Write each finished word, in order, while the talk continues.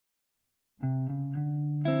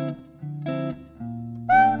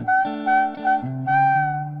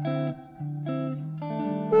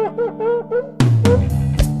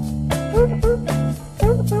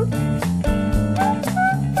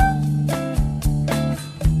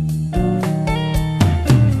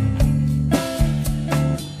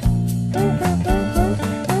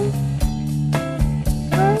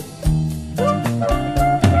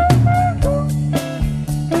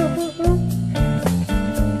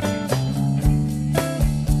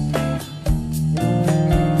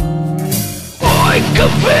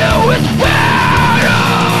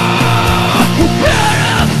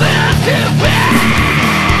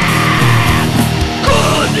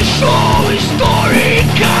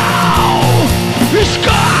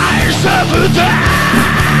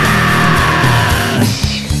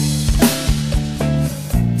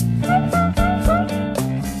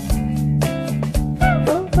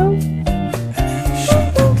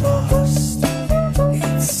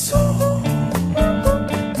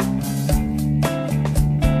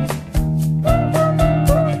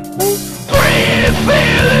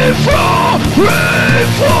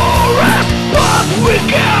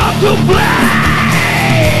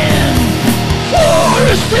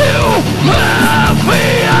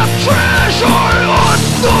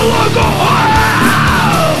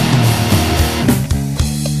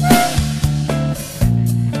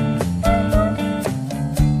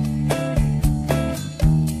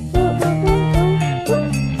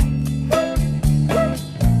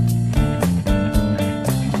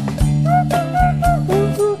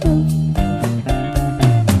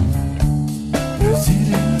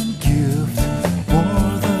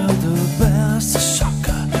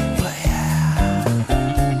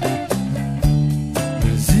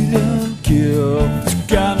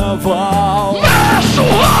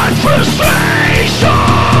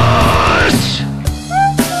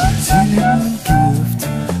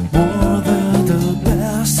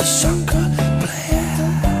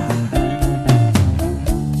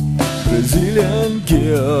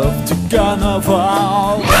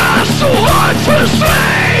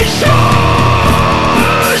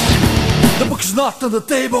On the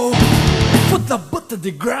table, put the butt on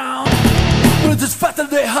the ground, but it's fat in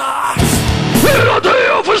their hearts. In a day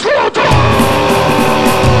of slaughter.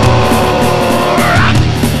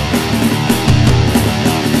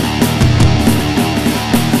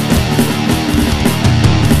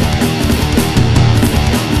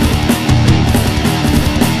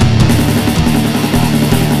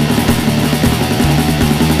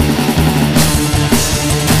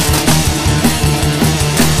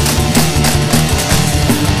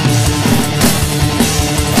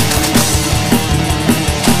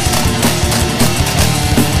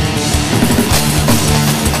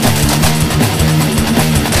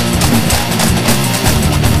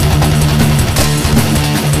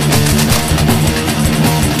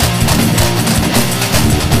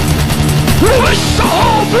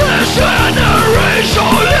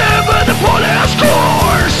 Generation live in the police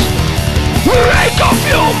course. Rake of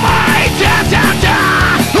you, my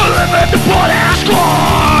live in the police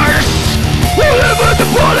course. Live in the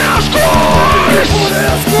police course.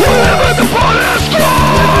 Live in the police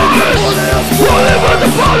course. Live in the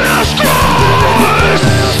police course.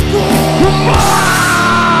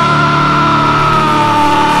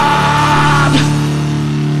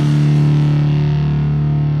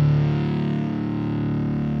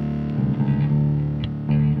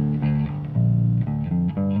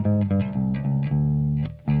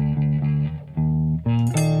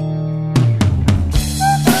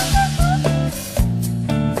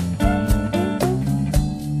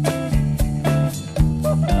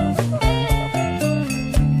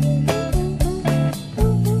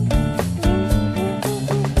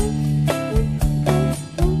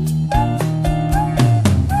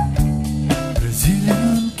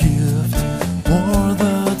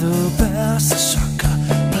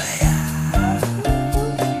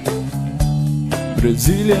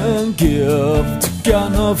 Brazilian gift to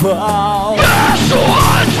Carnaval. National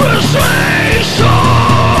translations.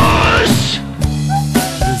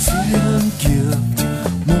 Brazilian gift,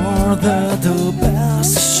 more than the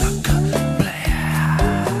best soccer player.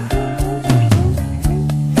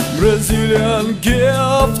 Brazilian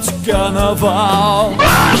gift to Carnaval.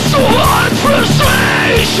 National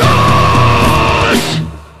translations.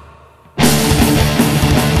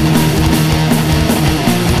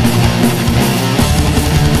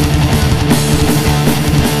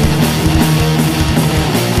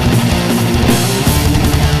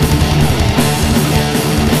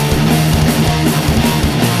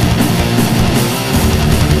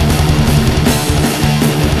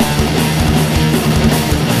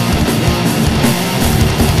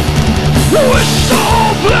 With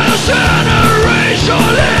hopeless generation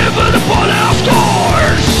live in the pornea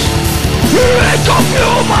scores. Rake of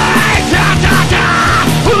human ta-ta-ta.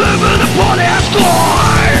 Live in the pornea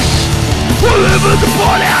scores. Live in the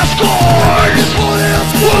pornea scores.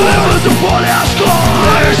 Live in the pornea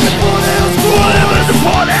scores. Live in the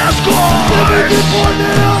pornea scores.